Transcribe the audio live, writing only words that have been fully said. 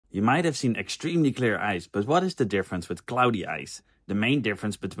You might have seen extremely clear ice, but what is the difference with cloudy ice? The main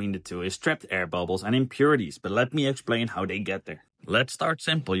difference between the two is trapped air bubbles and impurities, but let me explain how they get there. Let's start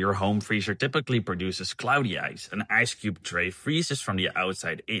simple. Your home freezer typically produces cloudy ice. An ice cube tray freezes from the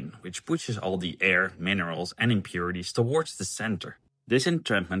outside in, which pushes all the air, minerals, and impurities towards the center. This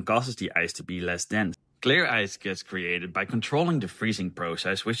entrapment causes the ice to be less dense. Clear ice gets created by controlling the freezing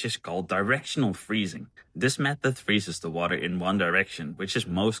process, which is called directional freezing. This method freezes the water in one direction, which is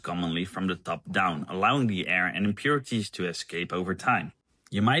most commonly from the top down, allowing the air and impurities to escape over time.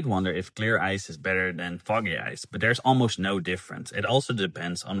 You might wonder if clear ice is better than foggy ice, but there's almost no difference. It also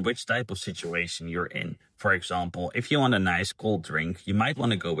depends on which type of situation you're in. For example, if you want a nice cold drink, you might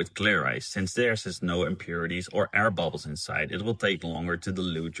want to go with clear ice. Since theirs has no impurities or air bubbles inside, it will take longer to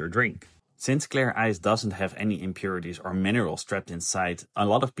dilute your drink. Since clear ice doesn't have any impurities or minerals trapped inside, a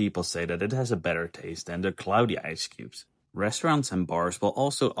lot of people say that it has a better taste than the cloudy ice cubes. Restaurants and bars will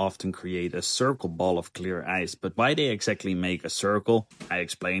also often create a circle ball of clear ice, but why they exactly make a circle, I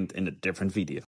explained in a different video.